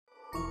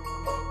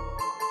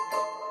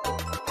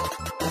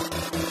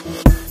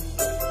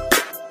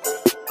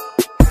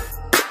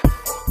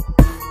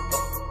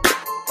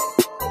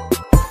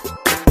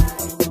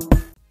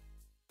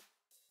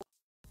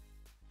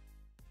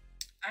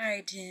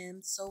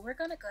gems. So we're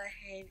gonna go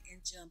ahead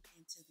and jump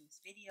into this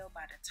video.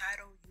 By the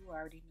title, you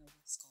already know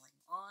what's going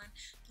on.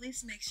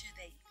 Please make sure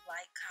that you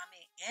like,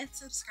 comment, and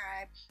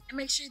subscribe, and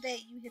make sure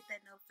that you hit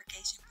that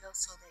notification bell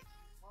so that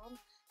you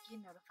will get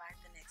notified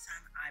the next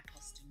time I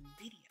post a new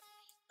video.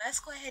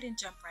 Let's go ahead and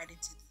jump right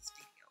into this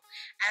video.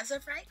 As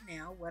of right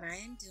now, what I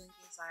am doing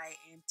is I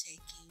am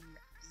taking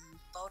the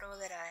photo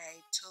that I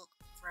took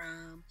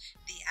from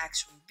the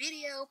actual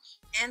video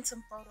and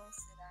some photos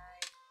that I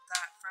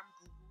got from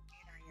Google,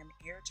 and I am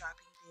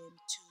airdropping them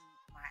to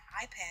my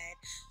iPad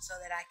so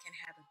that I can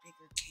have a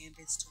bigger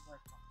canvas to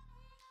work on.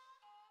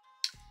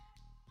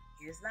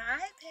 Here's the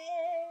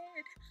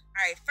iPad.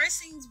 Alright,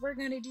 first things we're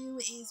going to do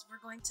is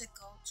we're going to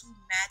go to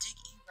Magic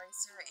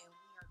Eraser, and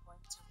we are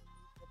going to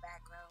remove the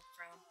background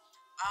from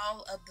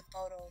all of the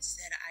photos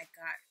that I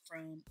got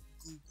from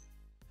Google.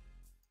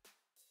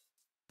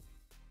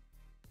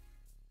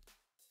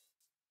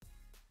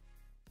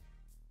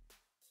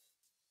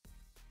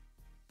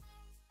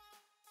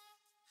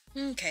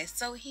 Okay,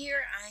 so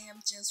here I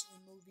am just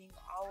removing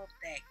all of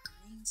that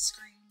green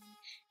screen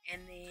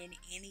and then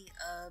any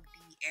of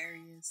the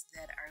areas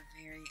that are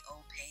very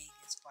opaque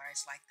as far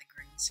as like the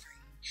green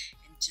screen,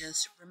 and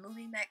just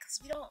removing that because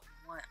we don't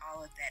want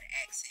all of that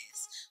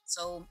excess.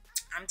 So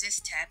I'm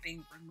just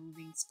tapping,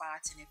 removing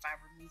spots, and if I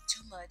remove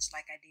too much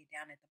like I did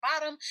down at the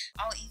bottom,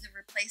 I'll either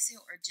replace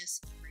it or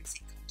just erase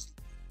it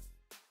completely.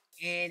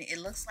 And it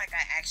looks like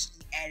I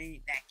actually added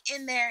it back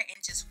in there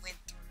and just went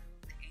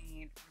through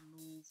and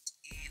removed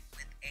it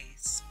with a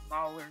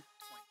smaller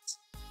point.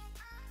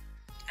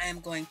 I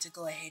am going to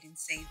go ahead and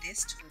save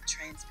this to a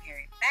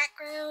transparent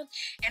background,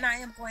 and I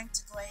am going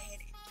to go ahead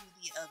and do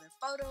the other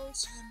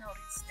photos. You'll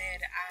notice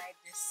that I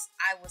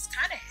was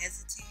kind of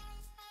hesitant.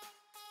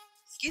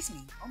 Excuse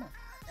me. Oh my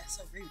god, that's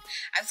so rude.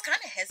 I was kind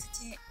of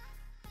hesitant.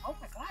 Oh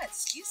my god,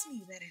 excuse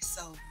me, that is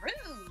so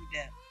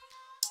rude.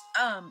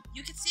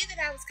 You can see that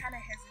I was kind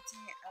of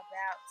hesitant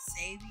about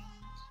saving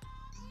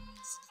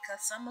these because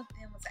some of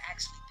them was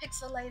actually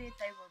pixelated.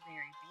 They were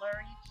very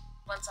blurry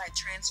once I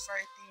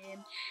transferred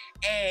them,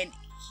 and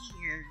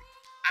here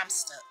I'm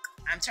stuck.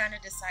 I'm trying to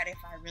decide if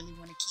I really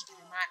want to keep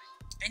it or not.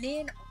 And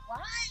then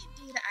why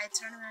did I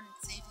turn around and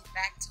save it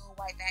back to a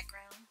white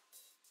background?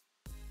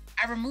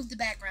 I removed the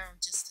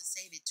background just to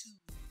save it to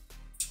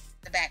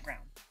the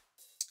background.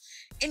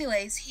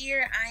 Anyways,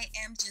 here I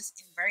am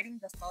just inverting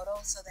the photo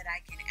so that I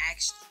can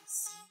actually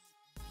see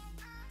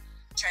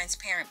the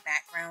transparent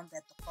background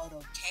that the photo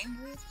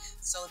came with,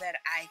 so that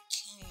I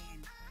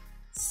can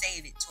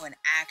save it to an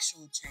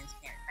actual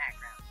transparent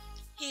background.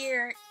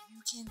 Here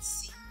you can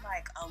see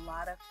like a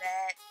lot of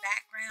that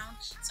background,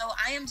 so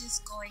I am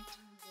just going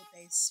through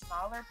with a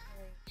smaller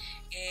point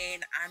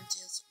and I'm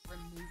just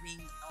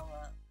removing a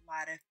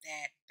lot of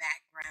that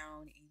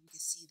background, and you can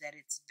see that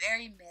it's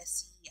very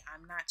messy.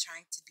 I'm not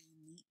trying to be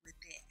neat with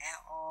it at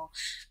all.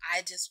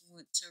 I just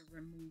want to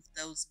remove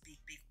those big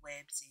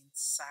webs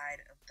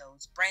inside of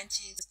those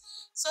branches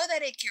so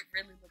that it can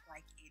really look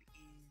like it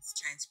is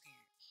transparent.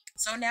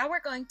 So now we're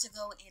going to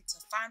go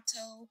into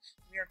Fonto.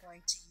 We are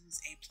going to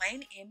use a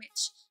plain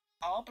image,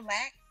 all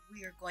black.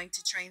 We are going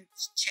to change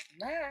the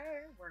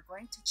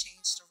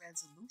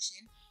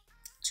resolution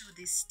to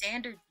the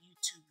standard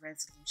YouTube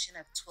resolution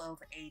of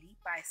 1280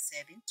 by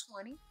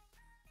 720.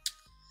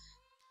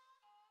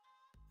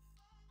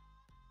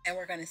 And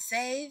we're going to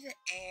save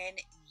and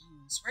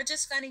use. We're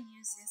just going to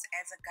use this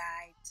as a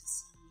guide to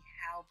see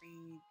how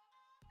big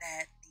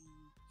that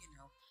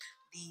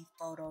the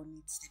photo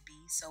needs to be.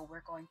 So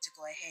we're going to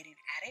go ahead and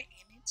add an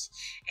image,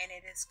 and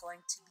it is going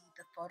to be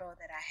the photo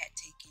that I had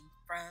taken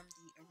from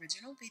the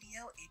original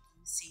video. If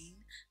you've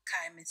seen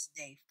Ky'Mas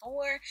Day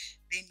 4,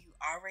 then you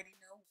already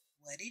know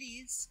what it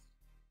is.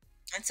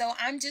 And so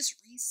I'm just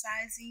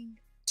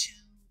resizing to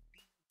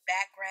the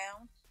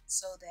background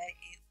so that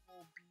it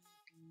will be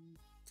the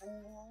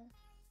full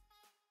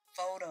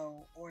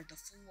photo or the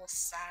full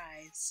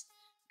size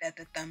that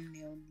the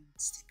thumbnail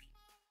needs to be.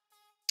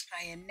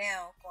 I am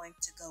now going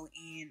to go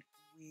in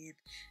with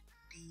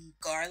the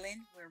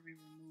garland where we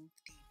remove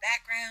the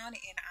background,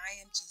 and I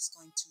am just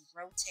going to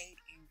rotate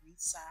and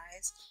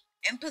resize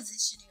and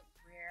position it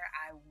where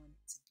I want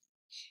it to be.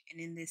 And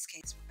in this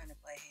case, we're going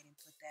to go ahead and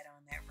put that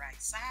on that right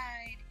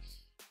side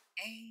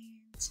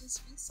and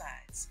just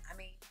resize. I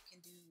mean, you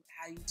can do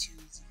how you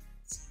choose. You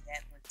can see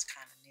that looks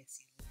kind of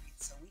messy a little bit,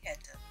 so we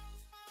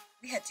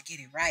had to get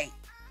it right.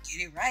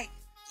 Get it right.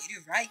 Get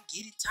it right.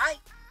 Get it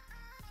tight.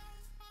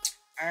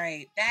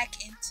 Alright,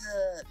 back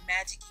into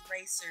Magic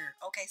Eraser.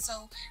 Okay,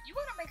 so you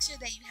want to make sure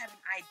that you have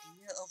an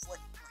idea of what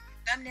you want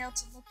your thumbnail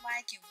to look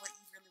like and what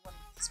you really want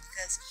to use,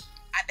 because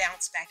I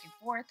bounce back and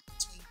forth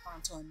between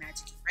Fonto and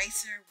Magic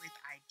Eraser with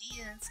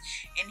ideas,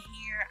 and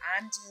here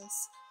I'm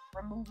just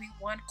removing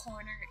one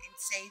corner and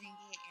saving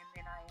it, and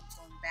then I am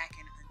going back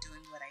and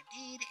undoing what I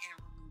did and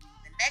removing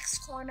the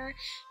next corner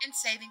and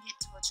saving it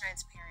to a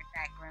transparent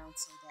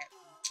background so that we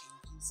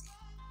can use it.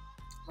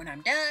 When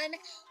I'm done,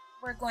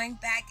 we're going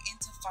back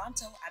into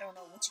Fonto. I don't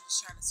know what you was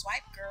trying to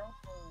swipe, girl,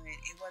 but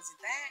it wasn't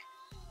that.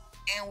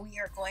 And we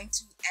are going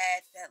to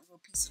add that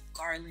little piece of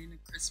garland, a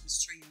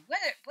Christmas tree, or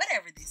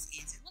whatever this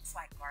is. It looks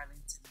like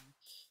garland to me.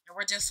 And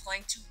we're just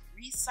going to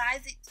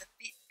resize it to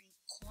fit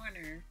the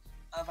corner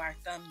of our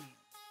thumbnail.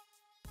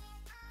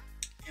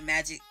 And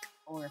Magic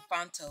or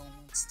Fonto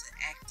wants to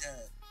act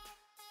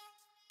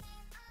up.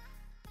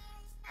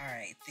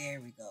 Alright,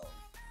 there we go.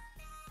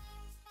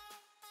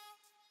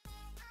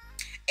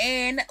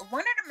 And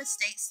one of the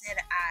mistakes that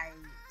I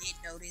did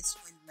notice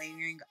when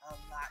layering a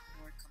lot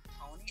more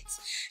components,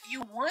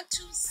 you want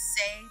to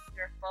save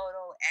your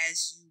photo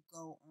as you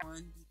go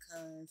on,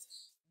 because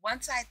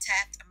once I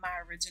tapped my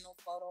original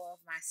photo of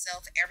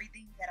myself,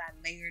 everything that I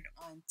layered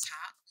on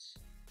top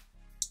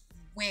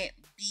went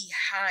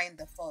behind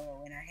the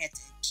photo, and I had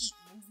to keep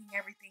moving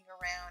everything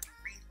around and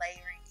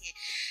relayering it,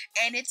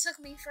 and it took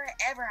me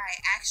forever. I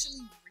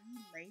actually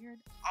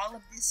relayered all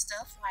of this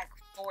stuff like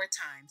 4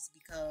 times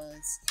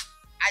because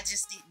I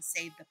just didn't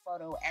save the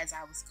photo as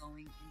I was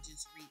going and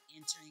just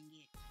re-entering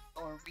it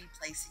or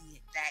replacing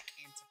it back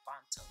into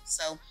Fonto.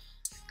 So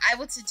I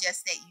would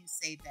suggest that you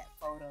save that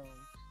photo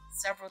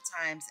several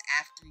times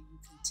after you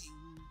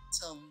continue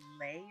to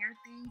layer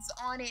things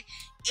on it,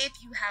 if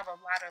you have a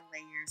lot of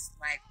layers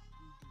like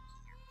we do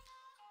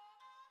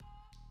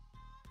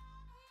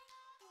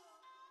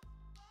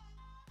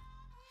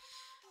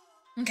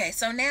here. Okay,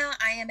 so now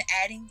I am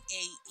adding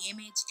a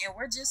image, and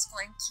we're just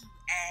going to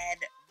add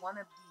one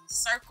of these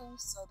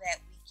circles so that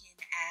we can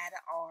add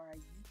our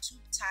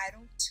YouTube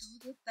title to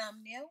the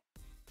thumbnail.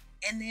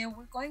 And then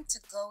we're going to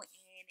go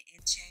in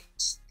and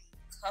change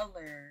the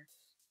color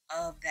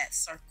of that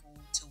circle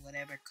to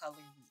whatever color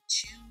we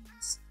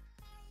choose.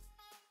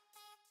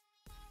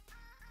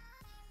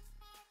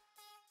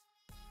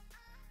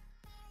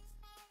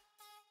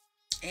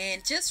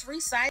 And just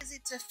resize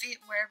it to fit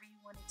wherever you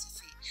want it to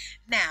fit.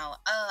 Now,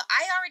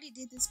 I already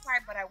did this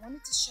part, but I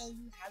wanted to show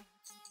you how you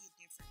can get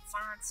different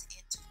fonts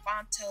into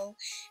Fonto.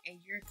 And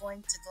you're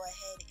going to go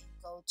ahead and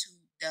go to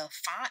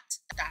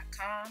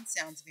thefont.com.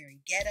 Sounds very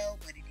ghetto,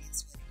 but it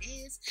is what it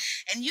is.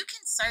 And you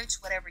can search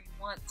whatever you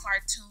want,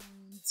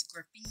 cartoons,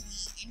 graffiti,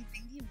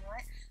 anything you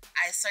want.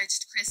 I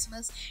searched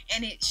Christmas,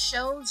 and it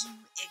shows you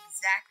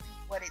exactly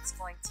what it's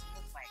going to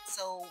look like.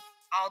 So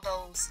all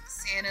those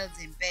Santas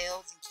and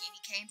bells and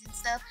candy canes and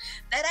stuff,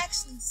 that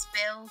actually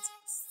spells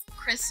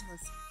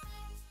Christmas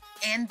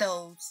in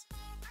those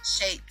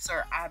shapes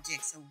or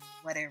objects or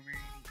whatever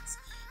it is.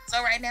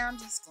 So right now I'm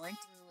just going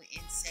through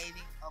and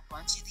saving a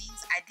bunch of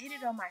these. I did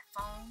it on my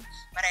phone,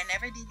 but I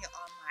never did it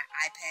on my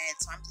iPad.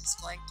 So I'm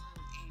just going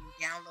through and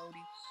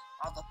downloading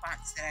all the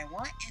fonts that I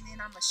want, and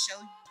then I'm going to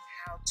show you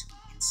how to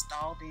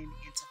install them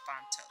into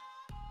Fonto.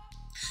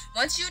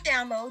 Once you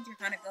download, you're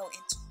going to go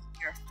into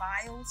your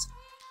files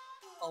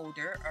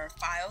folder or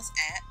files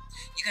app.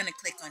 You're going to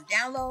click on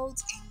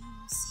downloads, and you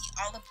will see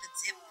all of the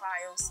zip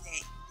files that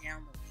you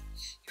downloaded.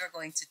 You're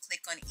going to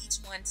click on each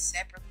one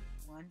separately,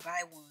 one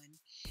by one,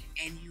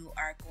 and you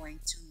are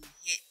going to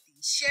hit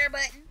the share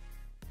button,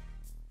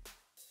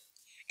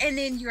 and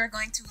then you are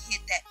going to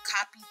hit that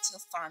copy to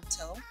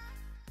Fonto,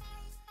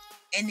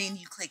 and then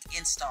you click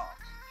install.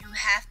 You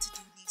have to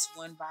do these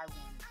one by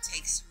one. It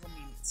takes you a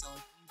minute. So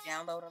if you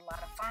download a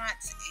lot of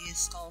fonts,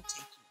 it's going to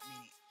take you a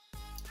minute.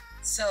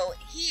 So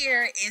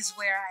here is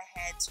where I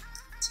had to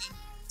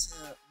continue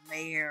to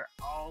layer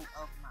all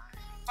of my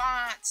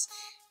fonts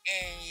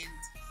and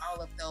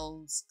all of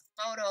those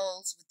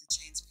photos with the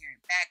transparent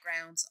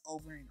backgrounds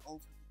over and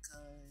over,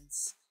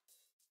 because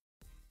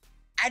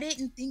I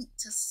didn't think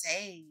to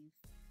save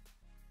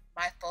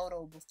my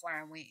photo before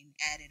I went and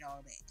added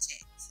all that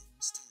text. It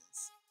was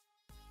just,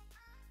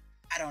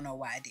 I don't know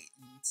why I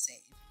didn't save.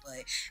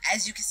 But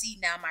as you can see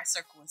now, my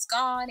circle is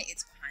gone.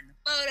 It's behind the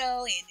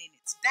photo, and then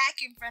it's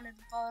back in front of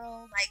the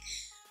photo. Like,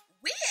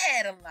 we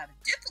had a lot of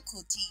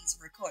difficulties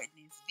recording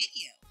this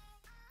video.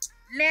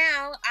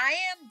 Now, I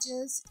am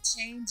just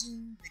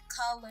changing the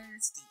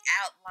colors, the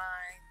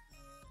outline,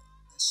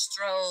 the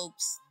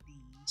strokes, the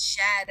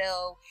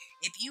shadow.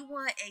 If you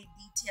want a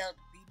detailed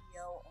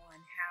video on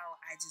how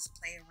I just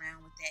play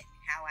around with that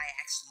and how I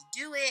actually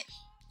do it,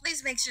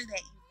 please make sure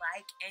that you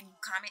like and you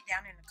comment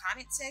down in the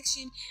comment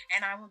section,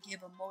 and I will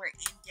give a more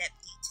in-depth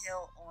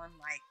detail on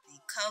like the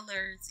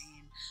colors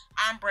and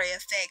ombre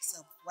effects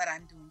of what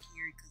I'm doing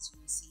here, because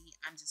you will see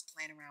I'm just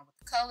playing around with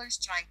the colors,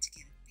 trying to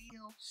get a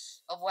feel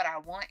of what I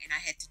want, and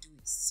I had to do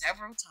it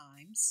several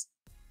times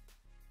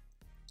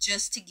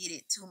just to get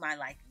it to my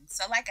liking.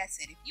 So like I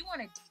said, if you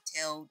want a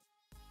detailed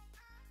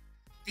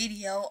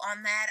video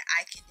on that,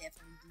 I can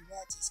definitely do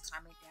that. Just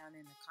comment down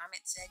in the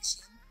comment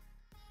section.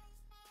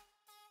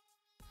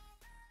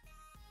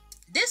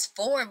 This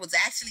Ford was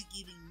actually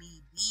giving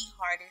me the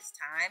hardest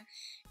time,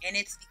 and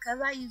it's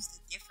because I used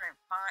a different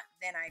font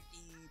than I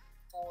did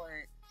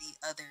for the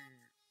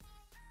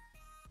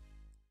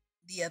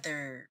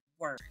other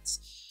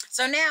words.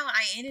 So now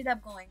I ended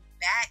up going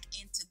back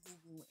into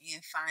Google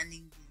and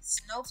finding the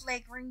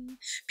snowflake green,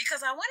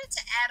 because I wanted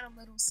to add a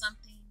little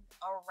something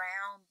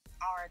around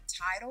our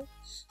title.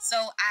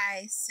 So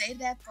I saved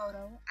that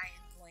photo. I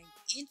am going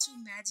into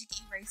Magic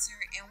Eraser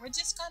and we're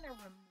just going to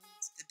remove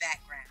the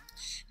background.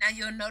 Now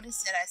you'll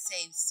notice that I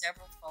saved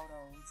several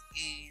photos.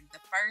 In the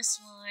first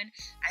one,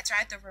 I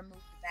tried to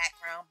remove the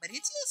background, but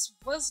it just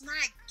was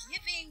not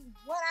giving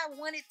what I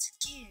wanted to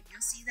give.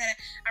 You'll see that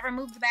I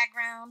removed the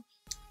background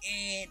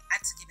and I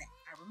took it back.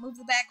 I removed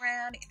the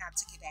background and I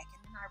took it back.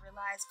 And then I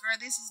realized, girl,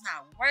 this is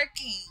not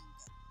working.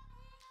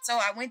 So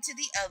I went to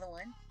the other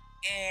one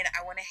and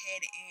I went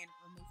ahead and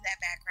removed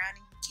that background,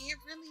 and you can't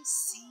really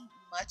see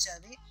much of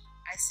it.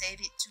 I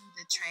save it to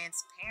the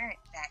transparent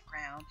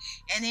background,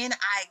 and then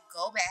I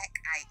go back,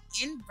 I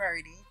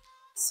invert it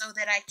so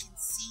that I can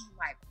see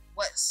like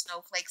what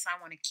snowflakes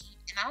I want to keep.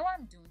 And all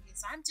I'm doing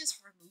is I'm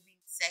just removing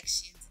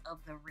sections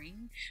of the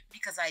ring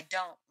because I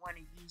don't want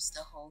to use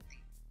the whole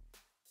thing.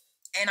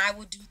 And I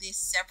will do this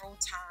several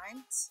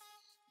times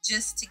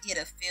just to get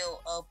a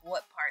feel of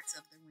what parts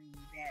of the ring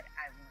that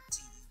I want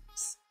to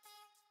use.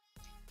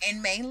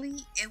 And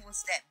mainly it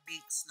was that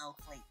big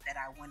snowflake that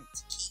I wanted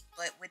to keep,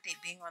 but with it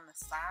being on the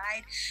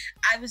side,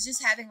 I was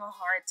just having a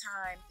hard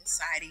time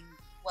deciding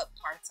what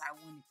parts I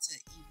wanted to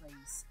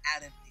erase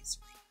out of this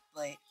ring.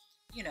 But,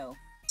 you know,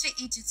 to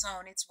each its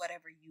own, it's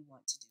whatever you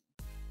want to do.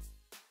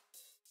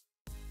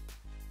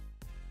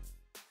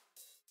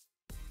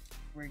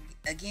 We're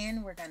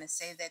going to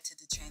save that to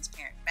the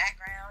transparent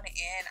background,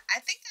 and I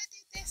think I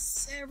did this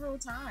several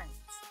times.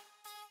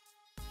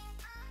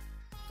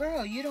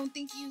 Girl, you don't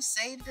think you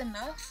saved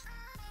enough?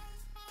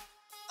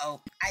 Oh,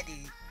 I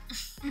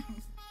did.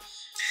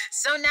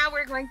 So now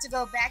we're going to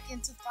go back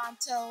into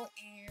Fonto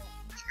and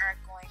we are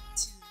going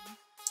to...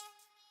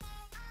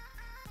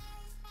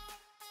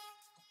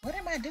 What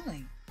am I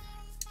doing?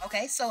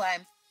 Okay, so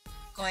I'm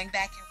going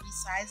back and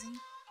resizing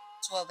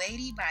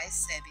 1280 by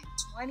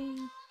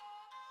 720.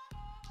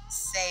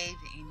 Save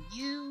and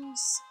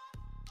use.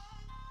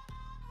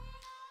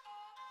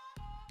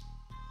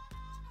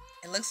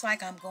 It looks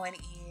like I'm going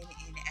in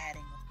and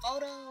adding a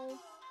photo.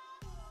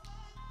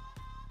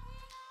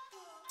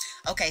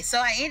 Okay, so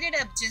I ended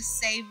up just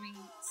saving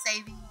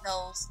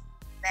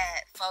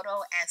that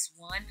photo as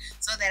one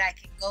so that I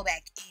can go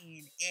back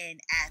in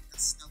and add the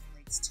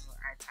snowflakes to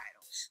our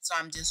title. So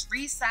I'm just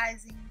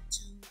resizing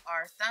to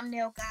our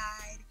thumbnail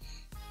guide,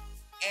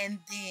 and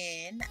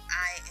then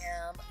I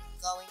am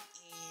going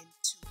in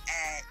to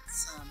add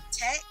some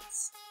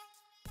text,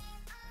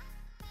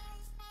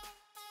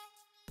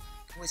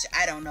 which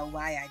I don't know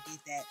why I did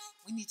that.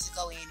 We need to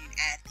go in and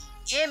add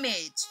the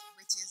image,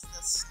 which is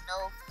the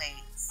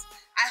snowflakes.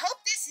 I hope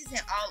this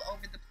isn't all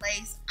over the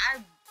place.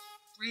 I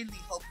really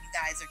hope you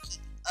guys are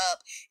keeping up.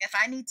 If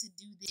I need to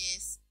do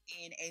this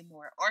in a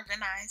more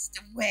organized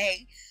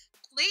way,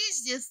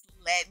 please just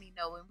let me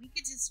know and we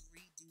could just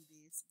redo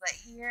this. But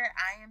here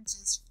I am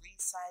just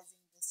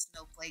resizing the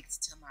snowflakes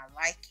to my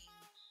liking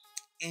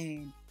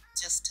and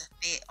just to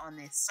fit on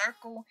this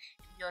circle.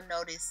 You'll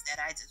notice that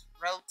I just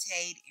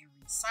rotate and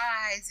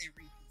resize and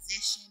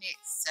reposition it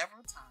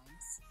several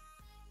times.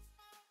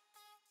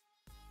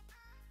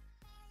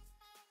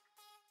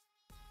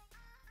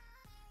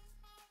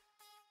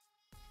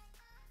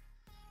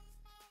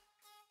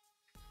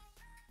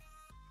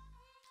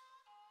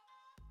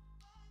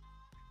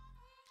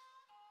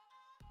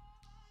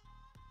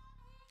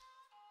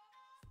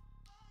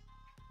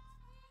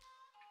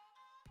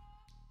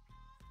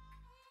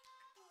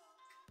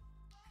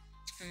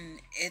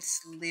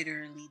 It's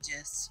literally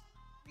just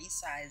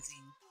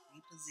resizing,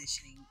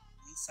 repositioning,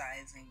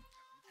 resizing,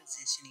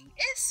 repositioning.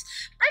 It's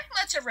pretty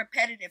much a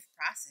repetitive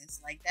process.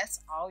 Like, that's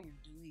all you're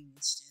doing.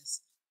 It's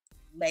just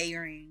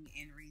layering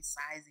and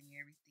resizing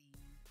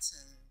everything to,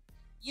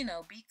 you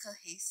know, be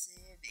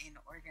cohesive and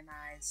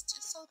organized,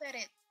 just so that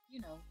it, you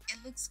know, it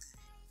looks good.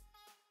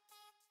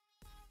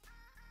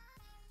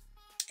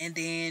 And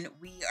then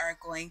we are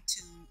going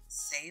to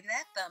save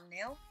that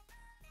thumbnail.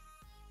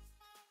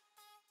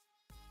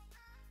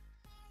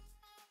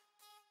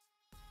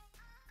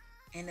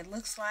 And it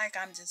looks like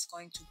I'm just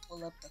going to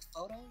pull up the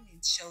photo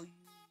and show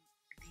you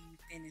the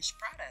finished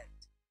product.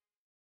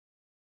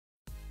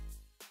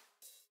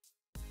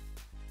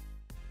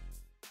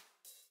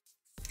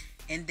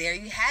 And there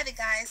you have it,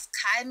 guys.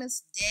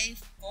 Ky'Mas Day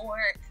 4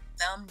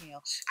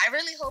 thumbnail. I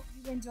really hope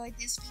you enjoyed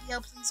this video.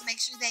 Please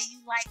make sure that you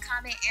like,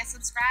 comment, and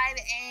subscribe.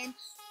 And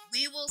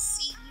we will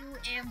see you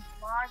in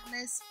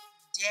Vlogmas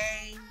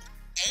Day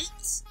 8,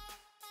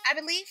 I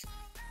believe.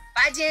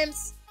 Bye,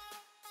 Gems.